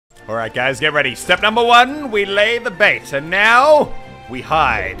All right, guys, get ready. Step number 1, we lay the bait. And now, we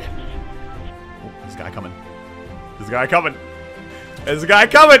hide. Oh, there's a guy coming. There's a guy coming. There's a guy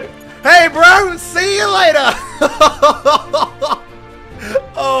coming. Hey, bro, see you later.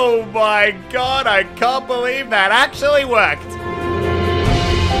 Oh, my God, I can't believe that actually worked.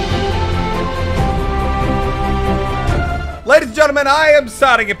 Ladies and gentlemen, I am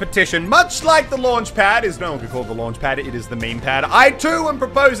starting a petition. Much like the launch pad is no longer called the launch pad, it is the meme pad. I too am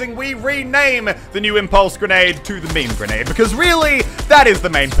proposing we rename the new impulse grenade to the meme grenade, because really, that is the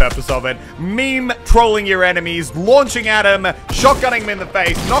main purpose of it. Meme trolling your enemies, launching at them, shotgunning them in the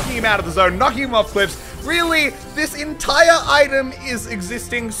face, knocking him out of the zone, knocking him off cliffs. Really, this entire item is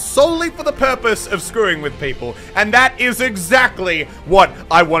existing solely for the purpose of screwing with people. And that is exactly what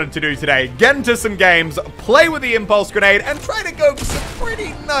I wanted to do today. Get into some games, play with the impulse grenade, and try to go for some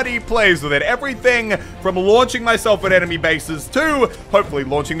pretty nutty plays with it. Everything from launching myself at enemy bases to hopefully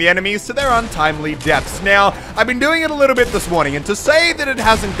launching the enemies to their untimely deaths. Now, I've been doing it a little bit this morning, and to say that it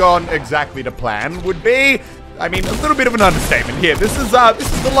hasn't gone exactly to plan would be, I mean, a little bit of an understatement here. This is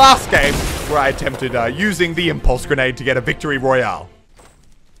the last game where I attempted using the impulse grenade to get a victory royale.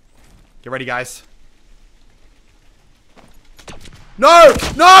 Get ready, guys. No!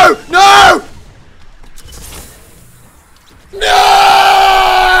 No! No! No!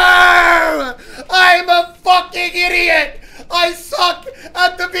 I'm a fucking idiot! I suck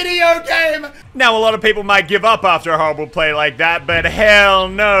at the video game! Now, a lot of people might give up after a horrible play like that, but hell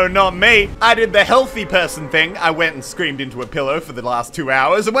no, not me. I did the healthy person thing. I went and screamed into a pillow for the last 2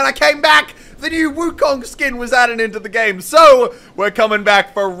 hours, and when I came back, the new Wukong skin was added into the game. So, we're coming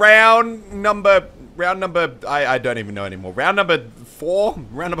back for round number, I don't even know anymore. Round number 4?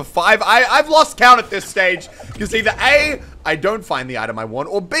 Round number 5? I've lost count at this stage, because either A, I don't find the item I want,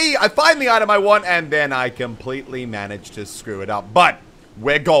 or B, I find the item I want, and then I completely manage to screw it up. But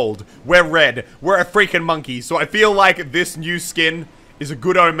we're gold, we're red, we're a freaking monkey, so I feel like this new skin is a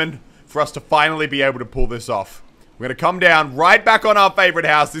good omen for us to finally be able to pull this off. We're gonna come down right back on our favorite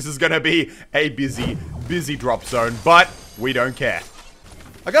house. This is gonna be a busy drop zone, but we don't care.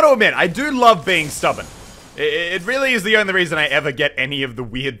 I gotta admit, I do love being stubborn. It really is the only reason I ever get any of the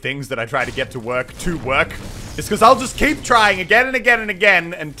weird things that I try to get to work. It's because I'll just keep trying again and again and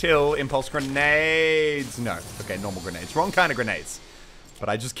again until impulse grenades. No. Okay, normal grenades. Wrong kind of grenades. But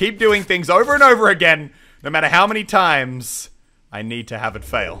I just keep doing things over and over again, no matter how many times I need to have it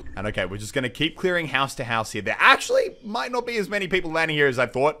fail. And okay, we're just going to keep clearing house to house here. There actually might not be as many people landing here as I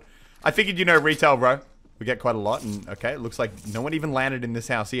thought. I figured, you know, retail, bro. We get quite a lot. And okay, it looks like no one even landed in this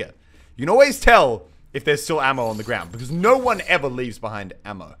house here. You can always tell if there's still ammo on the ground, because no one ever leaves behind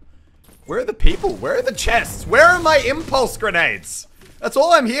ammo. Where are the people? Where are the chests? Where are my impulse grenades? That's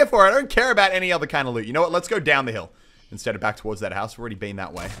all I'm here for. I don't care about any other kind of loot. You know what? Let's go down the hill instead of back towards that house. We've already been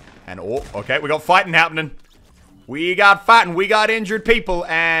that way. And, oh, okay, we got fighting happening. We got fighting. We got injured people.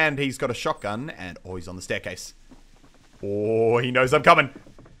 And he's got a shotgun. And, oh, he's on the staircase. Oh, he knows I'm coming.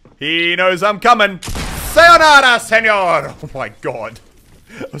 He knows I'm coming. Sayonara, senor. Oh, my God.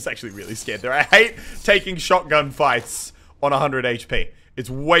 I was actually really scared there. I hate taking shotgun fights on 100 HP. It's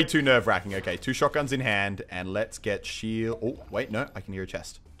way too nerve-wracking. Okay, 2 shotguns in hand, and let's get shield. Oh, wait, no, I can hear a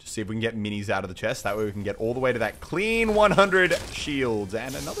chest. Just see if we can get minis out of the chest. That way we can get all the way to that clean 100 shields.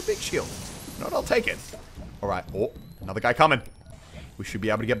 And another big shield. No, I'll take it. All right. Oh, another guy coming. We should be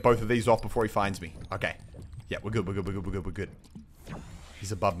able to get both of these off before he finds me. Okay. Yeah, we're good, we're good, we're good, we're good, we're good.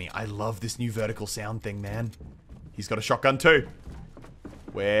 He's above me. I love this new vertical sound thing, man. He's got a shotgun too.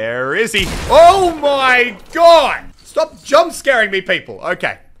 Where is he? Oh my God! Stop jump scaring me, people.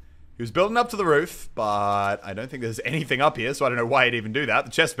 Okay. He was building up to the roof, but I don't think there's anything up here, so I don't know why he'd even do that.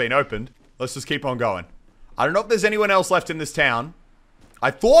 The chest's been opened. Let's just keep on going. I don't know if there's anyone else left in this town.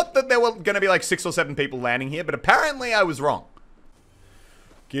 I thought that there were going to be like 6 or 7 people landing here, but apparently I was wrong.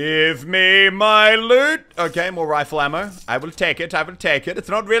 Give me my loot. Okay, more rifle ammo. I will take it. I will take it. It's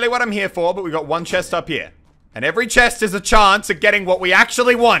not really what I'm here for, but we got 1 chest up here. And every chest is a chance at getting what we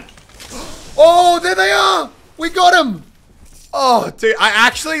actually want. Oh, there they are! We got them! Oh, dude, I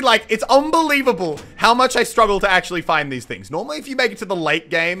actually, like, it's unbelievable how much I struggle to actually find these things. Normally, if you make it to the late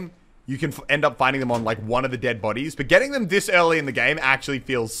game, you can end up finding them on, like, one of the dead bodies. But getting them this early in the game actually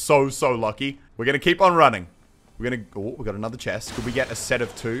feels so, so lucky. We're gonna keep on running. We're gonna, oh, we got another chest. Could we get a set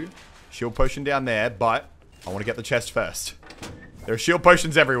of 2? Shield potion down there, but I want to get the chest first. There are shield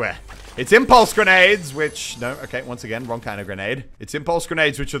potions everywhere. It's impulse grenades, which, no, okay, once again, wrong kind of grenade. It's impulse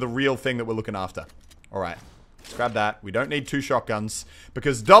grenades, which are the real thing that we're looking after. All right. Let's grab that. We don't need 2 shotguns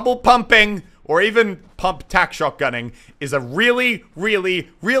because double pumping or even pump tack shotgunning is a really, really,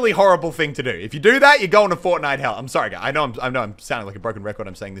 really horrible thing to do. If you do that, you're going to Fortnite hell. I'm sorry, guys. I know I'm sounding like a broken record.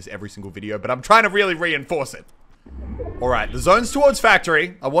 I'm saying this every single video, but I'm trying to really reinforce it. All right, the zone's towards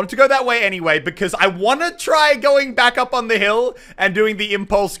factory. I wanted to go that way anyway because I want to try going back up on the hill and doing the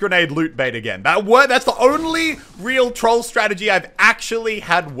impulse grenade loot bait again. That's the only real troll strategy I've actually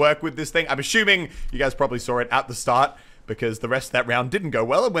had work with this thing. I'm assuming you guys probably saw it at the start because the rest of that round didn't go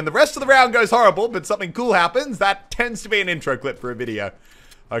well. And when the rest of the round goes horrible, but something cool happens, that tends to be an intro clip for a video.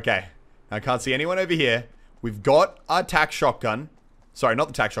 Okay, I can't see anyone over here. We've got our tack shotgun. Sorry, not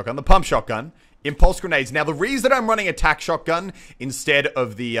the tack shotgun, the pump shotgun. Impulse grenades. Now, the reason I'm running a tack shotgun instead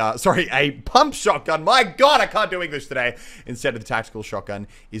of the, a pump shotgun, my God, I can't do English today, instead of the tactical shotgun,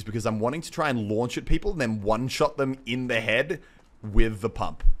 is because I'm wanting to try and launch at people and then one-shot them in the head with the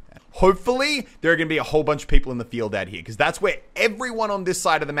pump. Hopefully, there are going to be a whole bunch of people in the field out here, because that's where everyone on this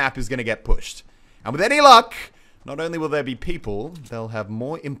side of the map is going to get pushed. And with any luck, not only will there be people, they'll have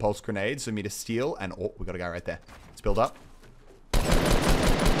more impulse grenades for me to steal, and, oh, we got a guy right there. Let's build up.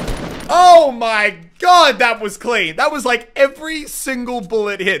 Oh my God, that was clean. That was like every single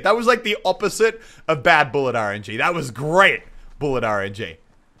bullet hit. That was like the opposite of bad bullet RNG. That was great bullet RNG.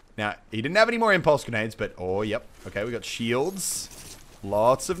 Now, he didn't have any more impulse grenades, but oh, yep. Okay, we got shields.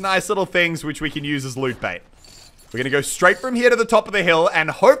 Lots of nice little things which we can use as loot bait. We're going to go straight from here to the top of the hill,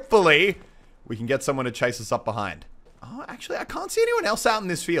 and hopefully we can get someone to chase us up behind. Oh, actually, I can't see anyone else out in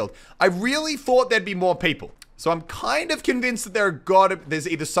this field. I really thought there'd be more people. So I'm kind of convinced that there's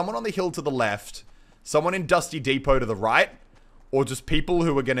either someone on the hill to the left, someone in Dusty Depot to the right, or just people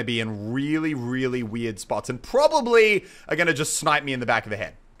who are going to be in really, really weird spots and probably are going to just snipe me in the back of the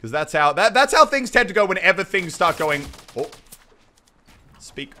head. Because that's how things tend to go whenever things start going... Oh.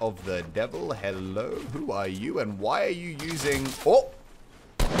 Speak of the devil. Hello. Who are you and why are you using... Oh.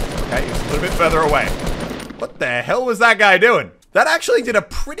 Okay, he's a little bit further away. What the hell was that guy doing? That actually did a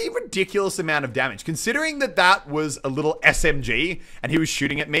pretty ridiculous amount of damage. Considering that that was a little SMG and he was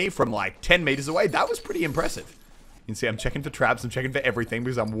shooting at me from like 10 meters away, that was pretty impressive. You can see I'm checking for traps, I'm checking for everything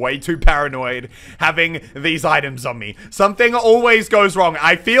because I'm way too paranoid having these items on me. Something always goes wrong.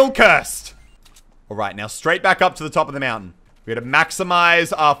 I feel cursed. All right, now straight back up to the top of the mountain. We got to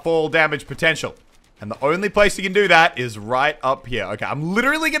maximize our fall damage potential. And the only place you can do that is right up here. Okay, I'm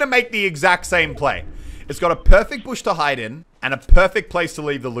literally going to make the exact same play. It's got a perfect bush to hide in, and a perfect place to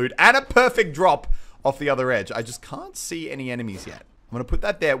leave the loot, and a perfect drop off the other edge. I just can't see any enemies yet. I'm going to put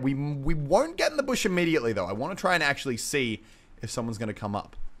that there. We won't get in the bush immediately, though. I want to try and actually see if someone's going to come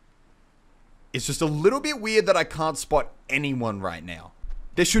up. It's just a little bit weird that I can't spot anyone right now.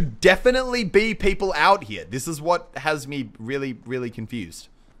 There should definitely be people out here. This is what has me really, really confused.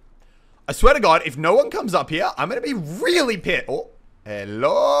 I swear to God, if no one comes up here, I'm going to be really pissed. Oh.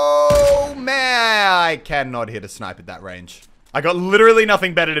 Hello, man. I cannot hit a snipe at that range. I got literally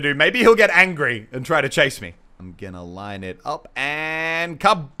nothing better to do. Maybe he'll get angry and try to chase me. I'm gonna line it up and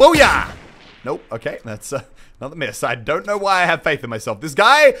kabooyah! Nope. Okay, that's another miss. I don't know why I have faith in myself. This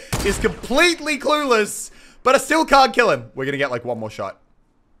guy is completely clueless, but I still can't kill him. We're gonna get like one more shot.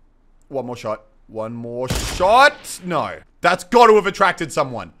 One more shot. One more shot. No. That's got to have attracted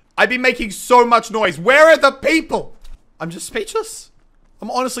someone. I've been making so much noise. Where are the people? I'm just speechless. I'm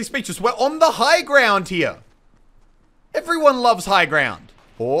honestly speechless. We're on the high ground here. Everyone loves high ground.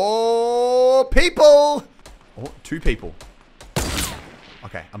 Oh, people. Oh, 2 people.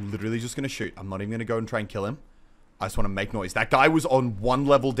 Okay, I'm literally just going to shoot. I'm not even going to go and try and kill him. I just want to make noise. That guy was on 1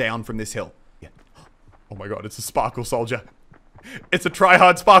 level down from this hill. Yeah. Oh my God, it's a sparkle soldier. It's a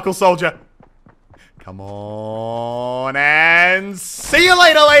try-hard sparkle soldier. Come on and see you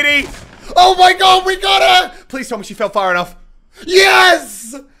later, lady. Oh my God, we got her. Please tell me she fell far enough.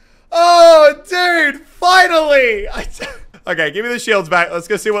 Yes! Oh, dude, finally! Okay, give me the shields back. Let's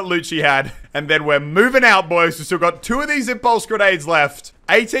go see what loot she had. And then we're moving out, boys. We've still got 2 of these impulse grenades left.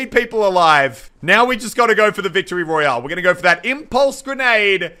 18 people alive. Now we just got to go for the victory royale. We're going to go for that impulse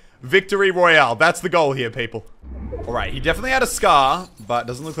grenade victory royale. That's the goal here, people. All right, he definitely had a scar, but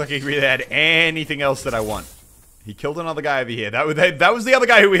doesn't look like he really had anything else that I want. He killed another guy over here. That was the other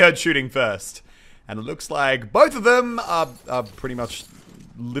guy who we heard shooting first. And it looks like both of them are pretty much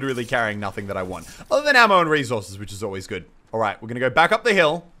literally carrying nothing that I want. Other than ammo and resources, which is always good. Alright, we're going to go back up the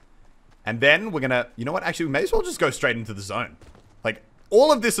hill. And then we're going to... You know what? Actually, we may as well just go straight into the zone. Like,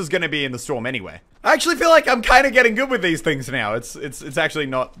 all of this is going to be in the storm anyway. I actually feel like I'm kind of getting good with these things now. It's actually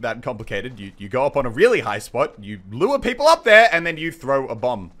not that complicated. You go up on a really high spot, you lure people up there, and then you throw a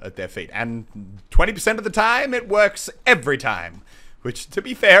bomb at their feet. And 20% of the time, it works every time. Which, to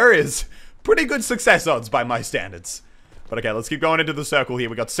be fair, is... Pretty good success odds by my standards. But okay, let's keep going into the circle here.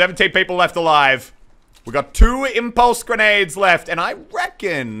 We got 17 people left alive. We got 2 impulse grenades left. And I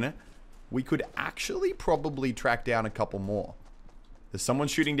reckon we could actually probably track down a couple more. There's someone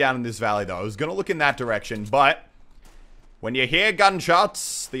shooting down in this valley, though. I was going to look in that direction, but when you hear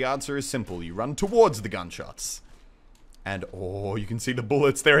gunshots, the answer is simple. You run towards the gunshots. And, oh, you can see the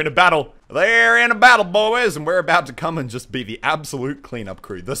bullets. They're in a battle. They're in a battle, boys. And we're about to come and just be the absolute cleanup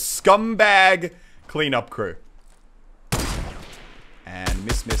crew. The scumbag cleanup crew. And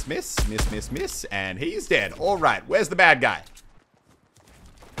miss. And he's dead. All right, where's the bad guy?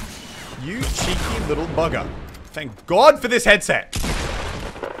 You cheeky little bugger. Thank God for this headset.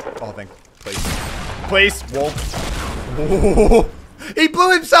 Oh, please, wall. Oh, he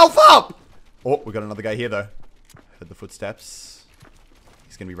blew himself up. Oh, we got another guy here, though. Heard the footsteps.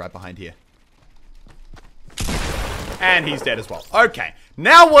 He's going to be right behind here. And he's dead as well. Okay,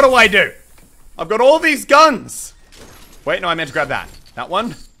 now what do I do? I've got all these guns. Wait, no, I meant to grab that. That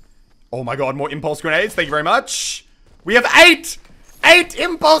one. Oh my God, more impulse grenades. Thank you very much. We have 8! 8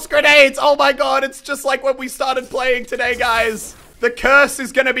 impulse grenades! Oh my God, it's just like when we started playing today, guys. The curse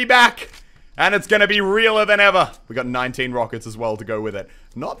is gonna be back. And it's gonna be realer than ever. We got 19 rockets as well to go with it.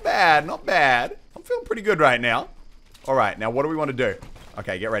 Not bad, not bad. I'm feeling pretty good right now. Alright, now what do we want to do?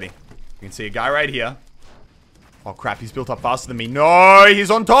 Okay, get ready. You can see a guy right here. Oh crap, he's built up faster than me. No, he's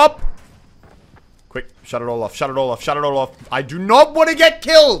on top! Quick, shut it all off, shut it all off, shut it all off. I do not want to get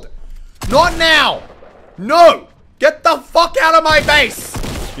killed! Not now! No! Get the fuck out of my base!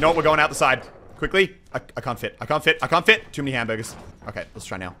 You know what, we're going out the side. Quickly. I can't fit, I can't fit, I can't fit. Too many hamburgers. Okay, let's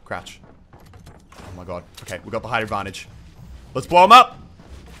try now. Crouch. Oh my God. Okay, we got the height advantage. Let's blow him up!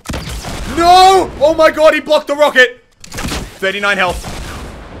 No! Oh my God, he blocked the rocket! 39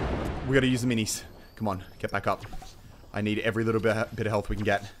 health. We gotta use the minis. Come on, get back up. I need every little bit of health we can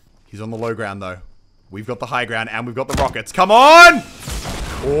get. He's on the low ground, though. We've got the high ground, and we've got the rockets. Come on!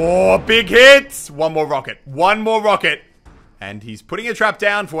 Oh, big hits! One more rocket. One more rocket. And he's putting a trap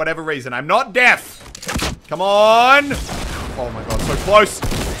down for whatever reason. I'm not deaf. Come on! Oh my God, so close.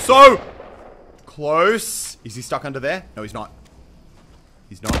 So close. Is he stuck under there? No, he's not.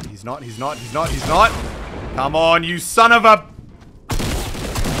 He's not, he's not, he's not, he's not, he's not. Come on, you son of a...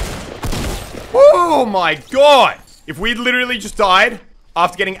 Oh my God! If we'd literally just died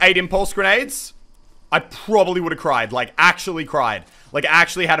after getting 8 impulse grenades, I probably would have cried. Like, actually cried. Like,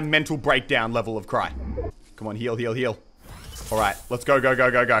 actually had a mental breakdown level of cry. Come on, heal, heal, heal. Alright, let's go, go,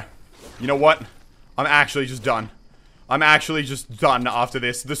 go, go, go. You know what? I'm actually just done. I'm actually just done after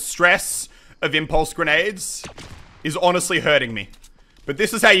this. The stress of impulse grenades is honestly hurting me. But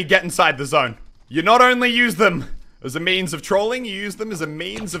this is how you get inside the zone. You not only use them as a means of trolling, you use them as a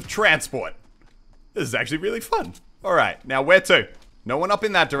means of transport. This is actually really fun. Alright, now where to? No one up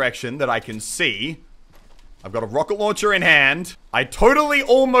in that direction that I can see. I've got a rocket launcher in hand. I totally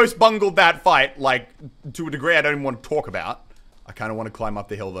almost bungled that fight, like, to a degree I don't even want to talk about. I kind of want to climb up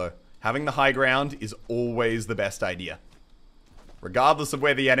the hill, though. Having the high ground is always the best idea. Regardless of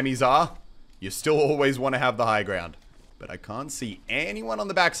where the enemies are, you still always want to have the high ground. But I can't see anyone on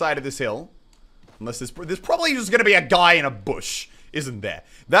the backside of this hill. Unless there's probably just going to be a guy in a bush, isn't there?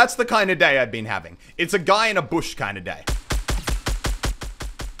 That's the kind of day I've been having. It's a guy in a bush kind of day.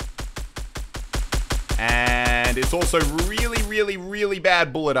 And it's also really, really, really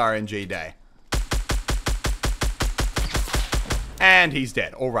bad bullet RNG day. And he's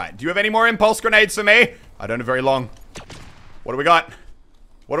dead. Alright. Do you have any more impulse grenades for me? I don't have very long. What do we got?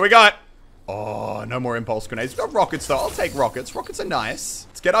 What do we got? Oh, no more impulse grenades. We've got rockets, though. I'll take rockets. Rockets are nice.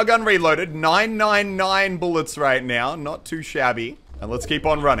 Let's get our gun reloaded. 999 bullets right now. Not too shabby. And let's keep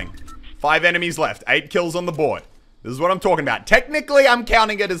on running. 5 enemies left. 8 kills on the board. This is what I'm talking about. Technically, I'm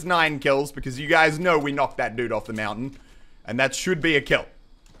counting it as 9 kills because you guys know we knocked that dude off the mountain. And that should be a kill.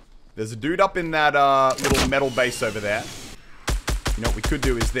 There's a dude up in that little metal base over there. You know what we could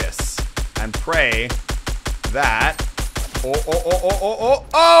do is this. And pray that...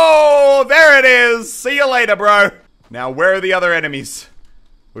 Oh, there it is. See you later, bro. Now, where are the other enemies?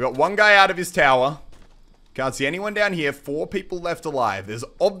 We got one guy out of his tower. Can't see anyone down here. 4 people left alive. There's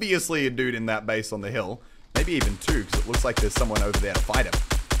obviously a dude in that base on the hill. Maybe even 2, because it looks like there's someone over there to fight him.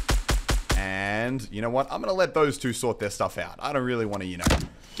 And, you know what? I'm going to let those 2 sort their stuff out. I don't really want to, you know,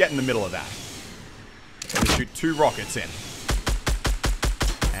 get in the middle of that. I'm going to shoot 2 rockets in.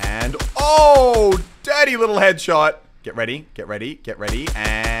 And, oh, dirty little headshot. Get ready, get ready, get ready.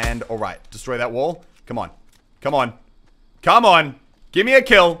 And, alright, destroy that wall. Come on. Come on. Come on. Give me a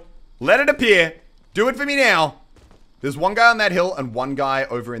kill. Let it appear. Do it for me now. There's one guy on that hill and one guy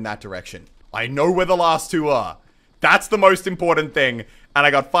over in that direction. I know where the last 2 are. That's the most important thing. And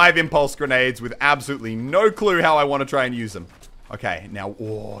I got 5 impulse grenades with absolutely no clue how I want to try and use them. Okay, now,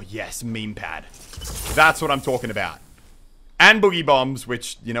 oh, yes, meme pad. That's what I'm talking about. And boogie bombs,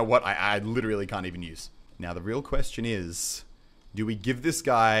 which, you know what, I literally can't even use. Now, the real question is, do we give this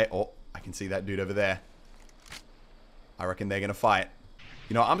guy... Oh, I can see that dude over there. I reckon they're going to fight.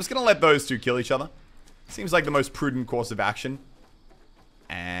 You know, I'm just going to let those two kill each other. Seems like the most prudent course of action.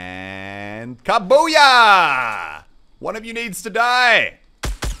 And... Kabooyah! One of you needs to die.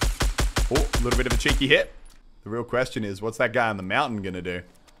 Oh, a little bit of a cheeky hit. The real question is, what's that guy on the mountain going to do?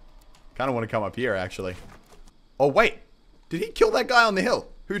 Kind of want to come up here, actually. Oh, wait. Did he kill that guy on the hill?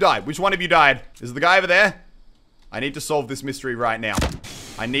 Who died? Which one of you died? Is it the guy over there? I need to solve this mystery right now.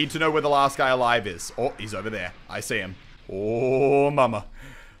 I need to know where the last guy alive is. Oh, he's over there. I see him. Oh, mama.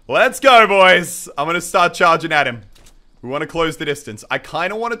 Let's go, boys. I'm going to start charging at him. We want to close the distance. I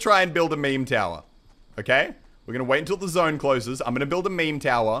kind of want to try and build a meme tower. Okay? We're going to wait until the zone closes. I'm going to build a meme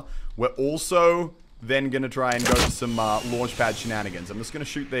tower. We're also then going to try and go to some launch pad shenanigans. I'm just going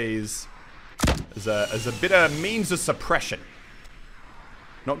to shoot these as a bit of means of suppression.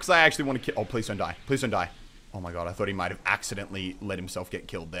 Not because I actually want to kill... Oh, please don't die. Please don't die. Oh my god, I thought he might have accidentally let himself get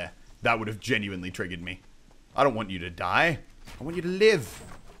killed there. That would have genuinely triggered me. I don't want you to die. I want you to live.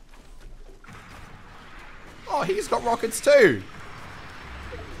 Oh, he's got rockets too.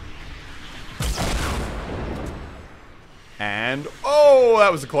 And... Oh,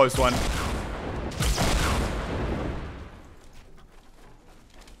 that was a close one.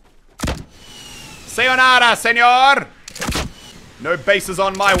 Sayonara, senor! No bases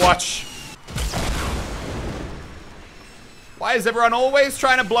on my watch. Why is everyone always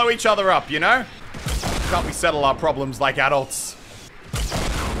trying to blow each other up, you know? Can't we settle our problems like adults?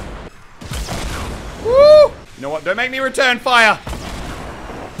 Woo! You know what? Don't make me return fire.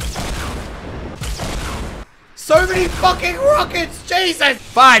 So many fucking rockets! Jesus!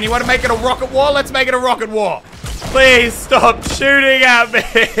 Fine, you want to make it a rocket war? Let's make it a rocket war. Please stop shooting at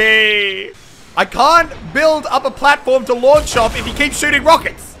me. I can't build up a platform to launch off if you keep shooting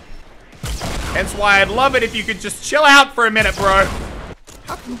rockets. Hence why I'd love it if you could just chill out for a minute, bro.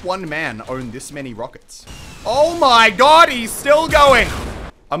 How can one man own this many rockets? Oh my god, he's still going.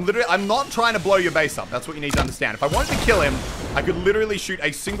 I'm not trying to blow your base up. That's what you need to understand. If I wanted to kill him, I could literally shoot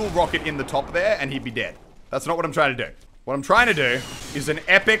a single rocket in the top there and he'd be dead. That's not what I'm trying to do. What I'm trying to do is an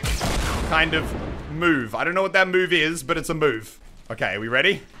epic kind of move. I don't know what that move is, but it's a move. Okay, are we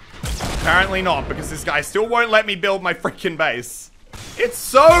ready? Apparently not, because this guy still won't let me build my freaking base. It's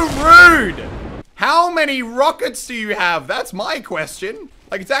so rude! How many rockets do you have? That's my question.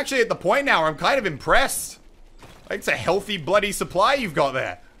 Like, it's actually at the point now where I'm kind of impressed. Like, it's a healthy, bloody supply you've got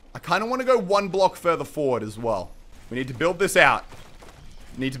there. I kind of want to go one block further forward as well. We need to build this out.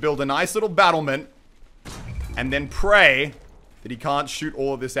 We need to build a nice little battlement. And then pray that he can't shoot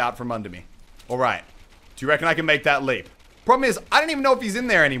all of this out from under me. Alright. Do you reckon I can make that leap? Problem is, I don't even know if he's in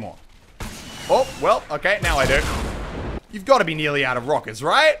there anymore. Oh, well, okay, now I do. You've got to be nearly out of rockets,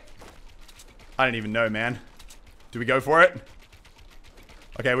 right? I don't even know, man. Do we go for it?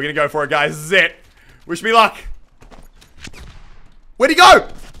 Okay, we're gonna go for it, guys. This is it. Wish me luck. Where'd he go?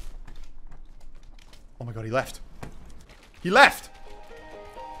 Oh my god, he left. He left.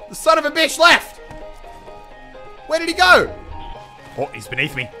 The son of a bitch left. Where did he go? Oh, he's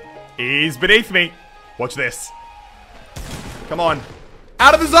beneath me. He's beneath me. Watch this. Come on.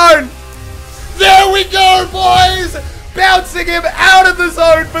 Out of the zone. There we go, boys. Bouncing him out of the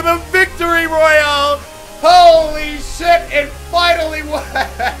zone for the victory royale. Holy shit, it finally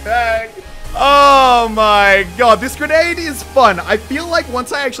worked. Oh my god, this grenade is fun. I feel like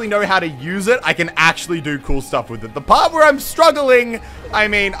once I actually know how to use it, I can actually do cool stuff with it. The part where I'm struggling, I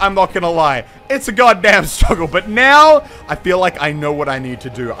mean, I'm not gonna lie, it's a goddamn struggle. But now, I feel like I know what I need to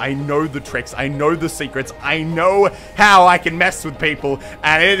do. I know the tricks, I know the secrets, I know how I can mess with people,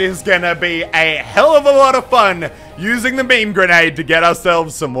 and it is gonna be a hell of a lot of fun using the meme grenade to get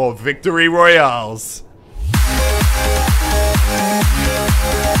ourselves some more victory royales.